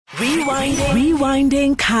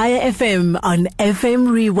Rewinding Kaya FM on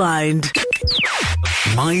FM Rewind.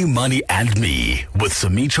 My Money and Me with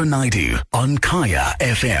Sumitra Naidu on Kaya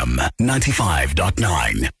FM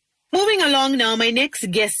 95.9. Moving along now, my next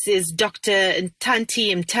guest is Dr.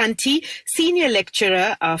 Nthati, Senior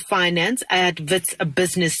Lecturer of Finance at Wits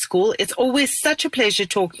Business School. It's always such a pleasure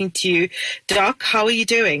talking to you, Doc. How are you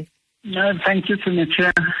doing? No, thank you,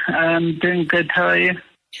 Sumitra. I'm doing good. How are you?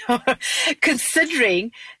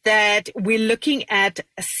 Considering that we're looking at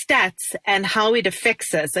stats and how it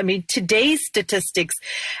affects us. I mean, today's statistics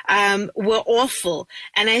were awful.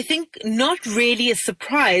 And I think not really a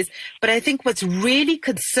surprise, but I think what's really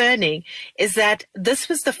concerning is that this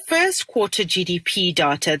was the first quarter GDP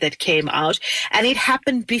data that came out, and it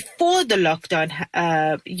happened before the lockdown,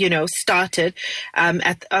 started on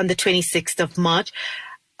the 26th of March.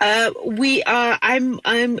 I'm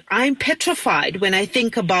petrified when I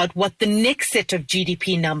think about what the next set of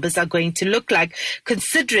GDP numbers are going to look like,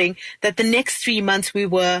 considering that the next 3 months we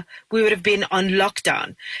would have been on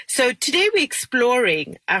lockdown. So today we're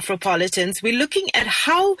exploring Afropolitans. We're looking at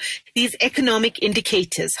how these economic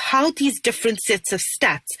indicators, how these different sets of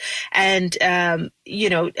stats and,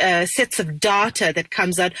 sets of data that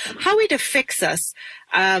comes out, how it affects us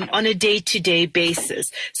on a day-to-day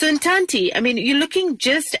basis. So, Nthati, I mean, you're looking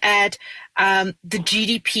just at the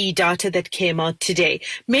GDP data that came out today.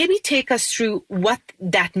 Maybe take us through what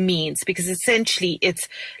that means, because essentially it's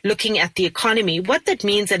looking at the economy, what that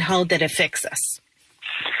means and how that affects us.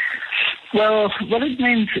 Well, what it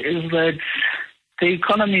means is that the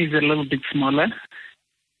economy is a little bit smaller,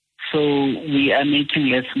 so we are making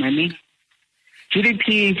less money.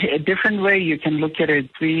 GDP, a different way you can look at it.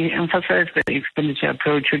 We emphasize the expenditure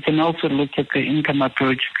approach. We can also look at the income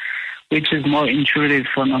approach, which is more intuitive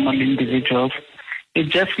for normal individuals. It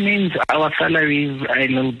just means our salaries are a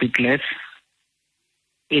little bit less.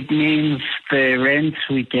 It means the rent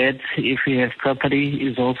we get if we have property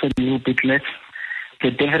is also a little bit less.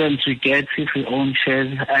 The dividends we get if we own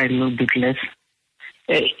shares are a little bit less.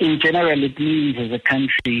 In general, it means as a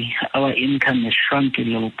country, our income has shrunk a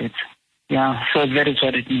little bit. Yeah, so that is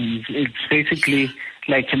what it means. It's basically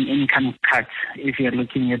like an income cut if you're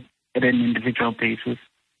looking at an individual basis.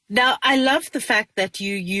 Now, I love the fact that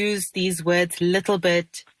you use these words little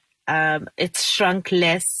bit, it's shrunk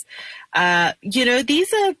less.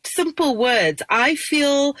 These are simple words. I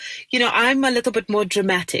feel, I'm a little bit more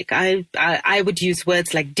dramatic. I would use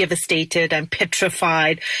words like devastated, I'm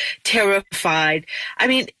petrified, terrified. I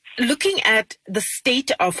mean, looking at the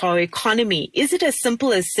state of our economy, is it as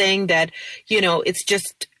simple as saying that, it's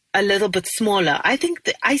just a little bit smaller? I think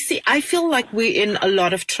I feel like we're in a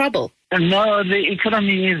lot of trouble. No, the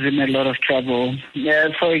economy is in a lot of trouble. Yeah,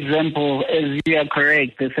 for example, as you are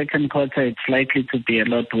correct, the second quarter it's likely to be a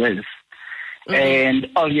lot worse. Mm-hmm. And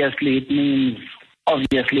obviously it means a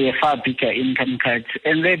far bigger income cut.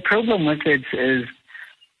 And the problem with it is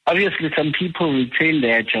obviously some people retain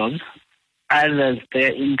their jobs. Others,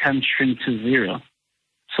 their income shrink to zero.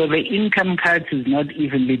 So the income cut is not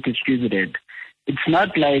evenly distributed. It's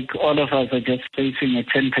not like all of us are just facing a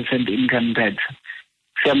 10% income cut.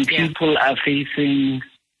 Some people are facing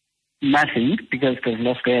nothing because they've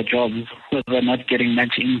lost their jobs, so they're not getting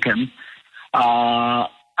much income, or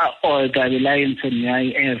the reliance on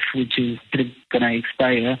UIF, which is going to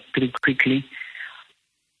expire pretty quickly.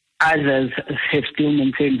 Others have still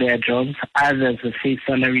maintained their jobs. Others have faced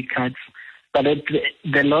salary cuts. But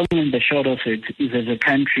the long and the short of it is, as a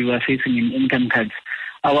country, we're facing an income cuts.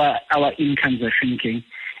 Our incomes are shrinking,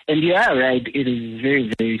 and you are right. It is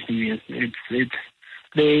very, very serious. It's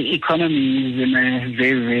the economy is in a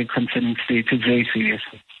very, very concerning state. It's very serious.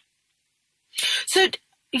 So,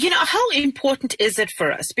 how important is it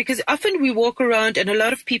for us? Because often we walk around and a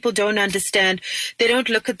lot of people don't understand. They don't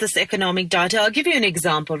look at this economic data. I'll give you an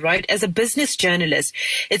example, right? As a business journalist,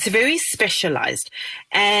 it's very specialized.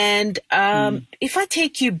 And if I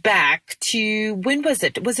take you back to, when was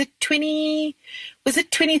it? Was it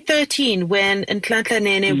 2013 when Nhlanhla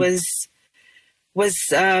Nene was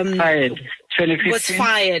fired? 2015? Was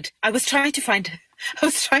fired. I was trying to find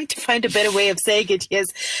a better way of saying it, yes.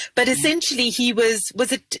 But essentially so he was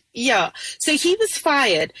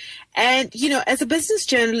fired. And, as a business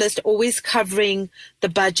journalist, always covering the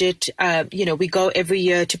budget, we go every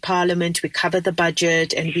year to Parliament, we cover the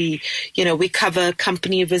budget and we cover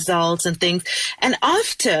company results and things. And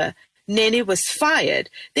after Nene was fired,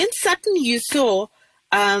 then suddenly you saw,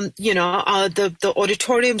 the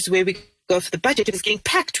auditoriums where we go for the budget, it was getting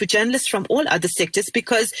packed with journalists from all other sectors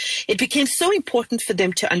because it became so important for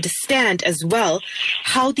them to understand as well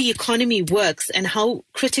how the economy works and how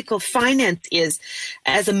critical finance is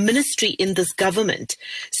as a ministry in this government.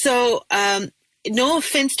 So, no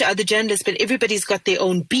offense to other journalists, but everybody's got their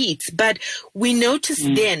own beats. But we noticed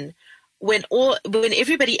then when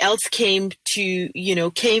everybody else came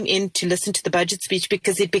in to listen to the budget speech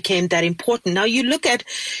because it became that important. Now you look at,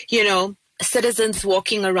 citizens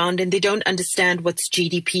walking around and they don't understand what's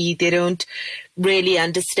GDP. They don't really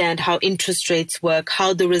understand how interest rates work,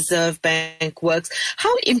 how the Reserve Bank works.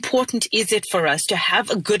 How important is it for us to have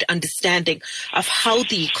a good understanding of how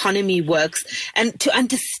the economy works and to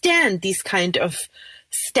understand these kind of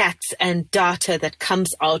stats and data that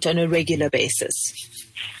comes out on a regular basis?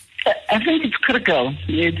 I think it's critical.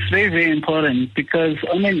 It's very, very important because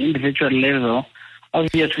on an individual level,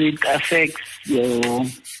 obviously it affects your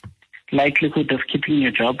likelihood of keeping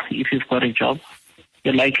your job if you've got a job,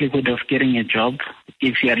 the likelihood of getting a job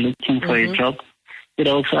if you are looking for a job. It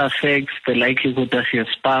also affects the likelihood of your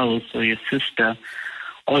spouse or your sister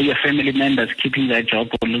or your family members keeping their job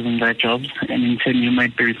or losing their jobs, and in turn you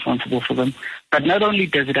might be responsible for them. But not only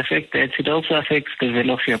does it affect that, it also affects the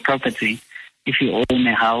value of your property. If you own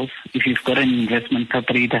a house, if you've got an investment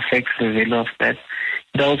property, it affects the value of that.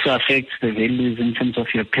 It also affects the values in terms of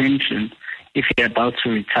your pension if you're about to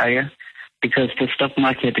retire, because the stock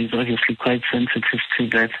market is obviously quite sensitive to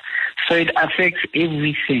that. So it affects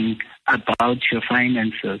everything about your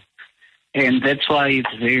finances. And that's why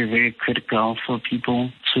it's very, very critical for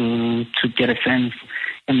people to get a sense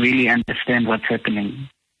and really understand what's happening.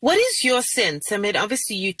 What is your sense? I mean,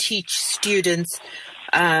 obviously you teach students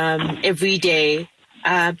every day,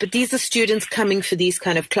 but these are students coming for these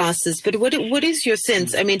kind of classes. But what is your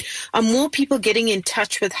sense? I mean, are more people getting in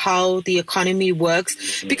touch with how the economy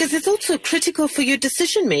works? Because it's also critical for your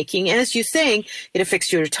decision making. As you're saying, it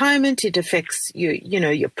affects your retirement, it affects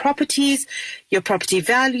your properties, your property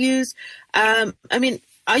values. I mean,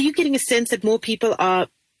 are you getting a sense that more people are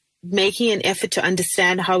making an effort to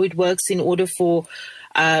understand how it works in order for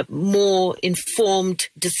more informed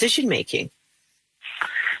decision making?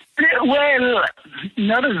 Well,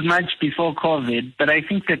 not as much before COVID, but I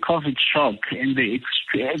think the COVID shock and the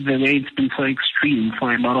way it's been so extreme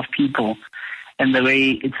for a lot of people and the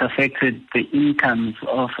way it's affected the incomes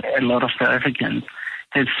of a lot of South Africans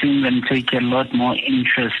has seen them take a lot more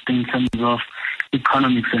interest in terms of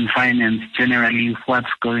economics and finance, generally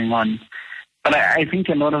what's going on. But I think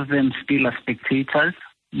a lot of them still are spectators.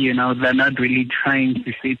 They're not really trying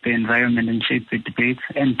to shape the environment and shape the debates,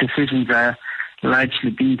 and decisions are largely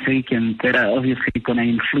being taken that are obviously going to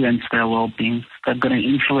influence their well-being, that are going to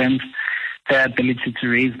influence their ability to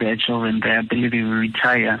raise their children, their ability to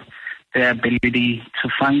retire, their ability to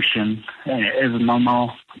function as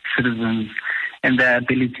normal citizens, and their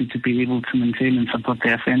ability to be able to maintain and support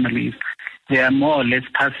their families. They are more or less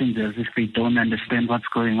passengers if they don't understand what's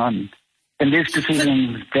going on. And these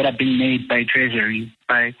decisions that are being made by Treasury,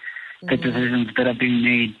 by the decisions that are being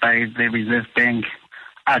made by the Reserve Bank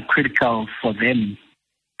are critical for them.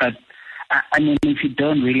 But, I mean, if you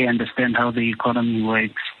don't really understand how the economy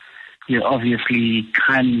works, you obviously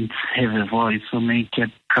can't have a voice or make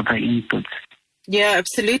a proper input. Yeah,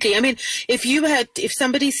 absolutely. I mean, if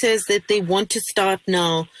somebody says that they want to start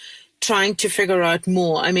now trying to figure out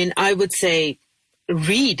more, I mean, I would say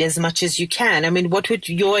read as much as you can. I mean, what would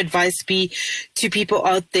your advice be to people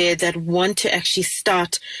out there that want to actually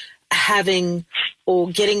start having or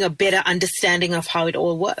getting a better understanding of how it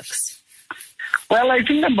all works? Well, I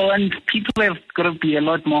think number one, people have got to be a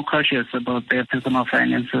lot more cautious about their personal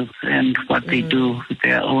finances and what they do with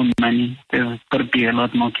their own money. They've got to be a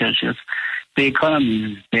lot more cautious. The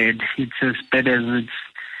economy is bad. It's as bad as it's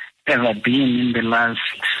ever been in the last,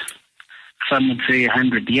 some would say,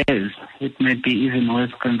 100 years. It may be even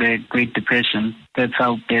worse than the Great Depression. That's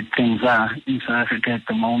how bad things are in South Africa at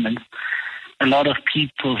the moment. A lot of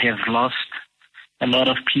people have lost. A lot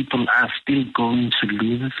of people are still going to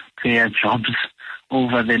lose their jobs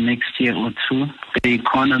over the next year or two. The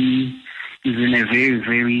economy is in a very,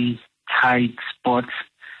 very tight spot.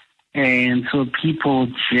 And so people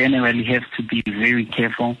generally have to be very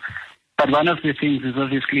careful. But one of the things is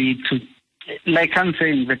obviously like I'm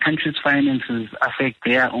saying, the country's finances affect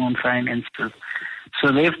their own finances.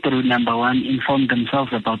 So they have to, number one, inform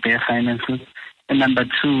themselves about their finances. And number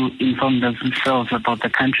two, inform themselves about the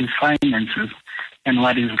country's finances and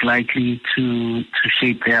what is likely to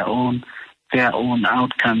shape their own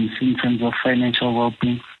outcomes in terms of financial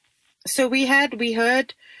well-being. So we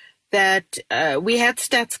heard that we had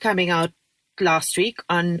stats coming out last week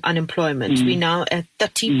on unemployment. We're now at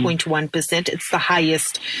 30.1%. It's the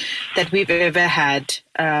highest that we've ever had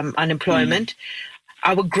unemployment.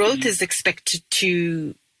 Our growth is expected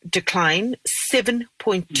to decline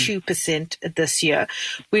 7.2% this year.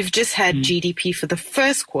 We've just had GDP for the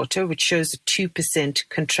first quarter, which shows a 2%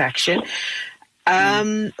 contraction.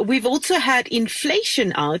 We've also had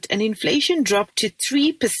inflation out, and inflation dropped to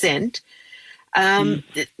 3%.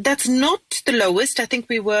 That's not the lowest. I think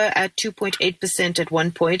we were at 2.8% at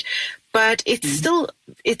one point, but it's still,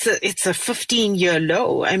 it's a 15-year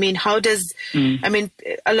low. I mean, how does, I mean,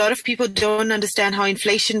 a lot of people don't understand how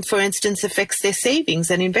inflation, for instance, affects their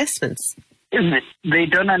savings and investments. They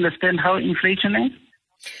don't understand how inflation is?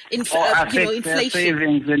 Inflation. Their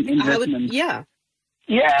savings and investments.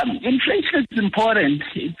 Yeah, inflation is important.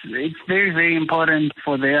 It's very, very important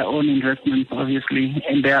for their own investments, obviously,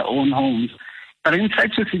 in their own homes. But in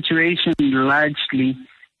such a situation, largely,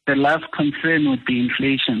 the last concern would be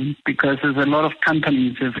inflation, because there's a lot of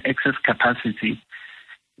companies with excess capacity.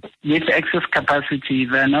 With excess capacity,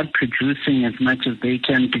 they're not producing as much as they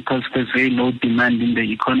can because there's very low demand in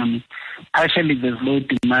the economy. Actually, there's low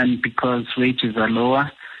demand because wages are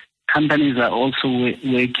lower. Companies are also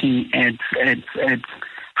working at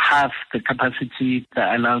half the capacity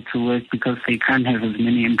they're allowed to work because they can't have as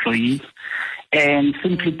many employees. And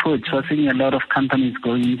simply put, we're seeing a lot of companies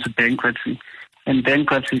going into bankruptcy. And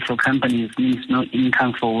bankruptcy for companies means no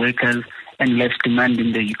income for workers and less demand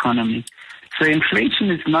in the economy. So inflation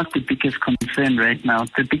is not the biggest concern right now.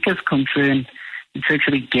 The biggest concern is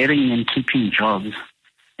actually getting and keeping jobs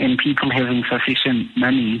and people having sufficient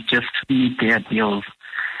money just to meet their bills.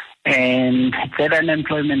 And that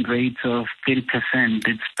unemployment rate of 30%,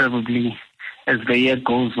 it's probably, as the year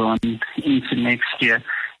goes on into next year,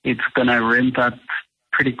 it's going to ramp up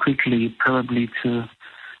pretty quickly, probably to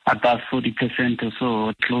above 40% or so,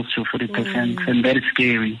 or close to 40%. And that is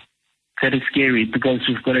scary. That is scary because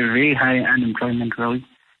we've got a very high unemployment rate,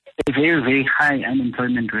 a very, very high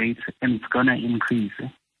unemployment rate, and it's going to increase.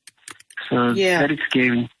 So that is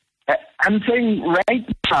scary. I'm saying right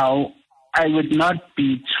now, I would not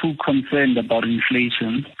be too concerned about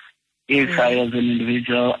inflation. If I was an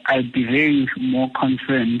individual, I'd be very more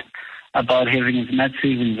concerned about having as much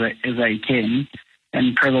savings as I can,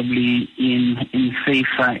 and probably in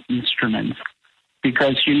safer instruments,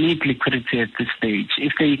 because you need liquidity at this stage.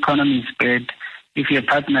 If the economy is bad, if your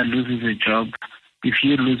partner loses a job, if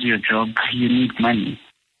you lose your job, you need money.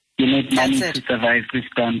 You need money to survive this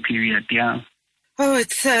down period. Oh,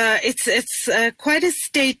 it's quite a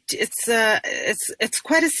state. It's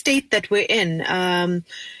quite a state that we're in.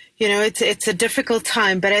 It's a difficult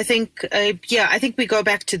time, but I think, I think we go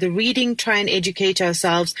back to the reading, try and educate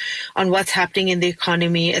ourselves on what's happening in the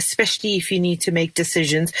economy, especially if you need to make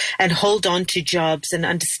decisions, and hold on to jobs and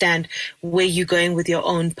understand where you're going with your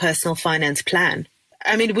own personal finance plan.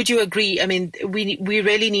 I mean, would you agree? I mean, we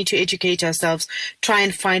really need to educate ourselves, try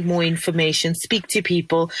and find more information, speak to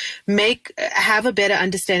people, have a better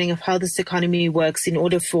understanding of how this economy works in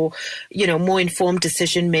order for, more informed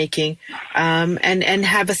decision making, and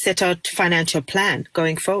have a set out financial plan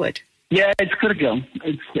going forward. Yeah, it's critical.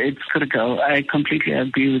 It's critical. I completely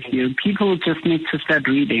agree with you. People just need to start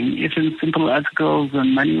reading, even simple articles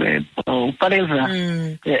on MoneyWeb or whatever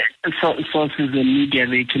sources and media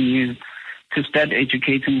they can use to start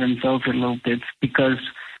educating themselves a little bit, because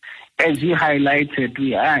as you highlighted,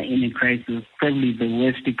 we are in a crisis, probably the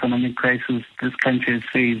worst economic crisis this country has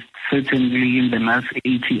faced, certainly in the last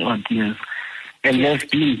 80-odd years. And there's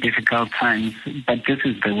been difficult times, but this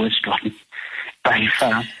is the worst one by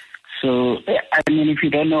far. So, I mean, if you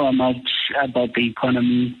don't know much about the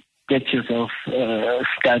economy, get yourself,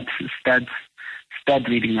 start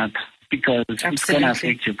reading up, because it's going to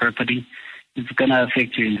affect your property. It's going to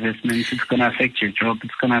affect your investments. It's going to affect your job.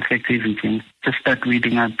 It's going to affect everything. Just start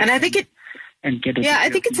reading up. And I think and get I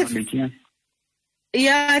think it's knowledge,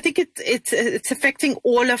 I think it's affecting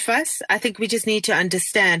all of us. I think we just need to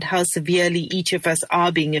understand how severely each of us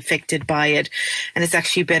are being affected by it. And it's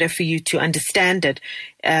actually better for you to understand it,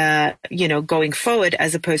 going forward,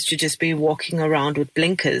 as opposed to just be walking around with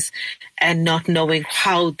blinkers and not knowing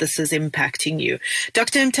how this is impacting you.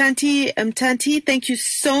 Dr. Mthati, thank you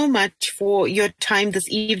so much for your time this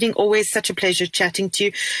evening. Always such a pleasure chatting to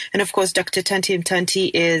you. And of course, Dr.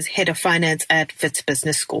 Mthati is Head of Finance at Wits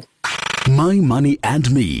Business School. My Money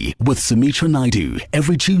and Me with Sumitra Naidu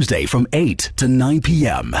every Tuesday from 8 to 9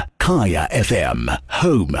 p.m. Kaya FM,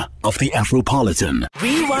 home of the Afropolitan.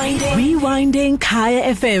 Rewinding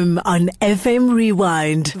Kaya FM on FM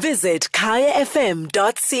Rewind. Visit kayafm.co.za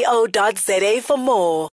for more.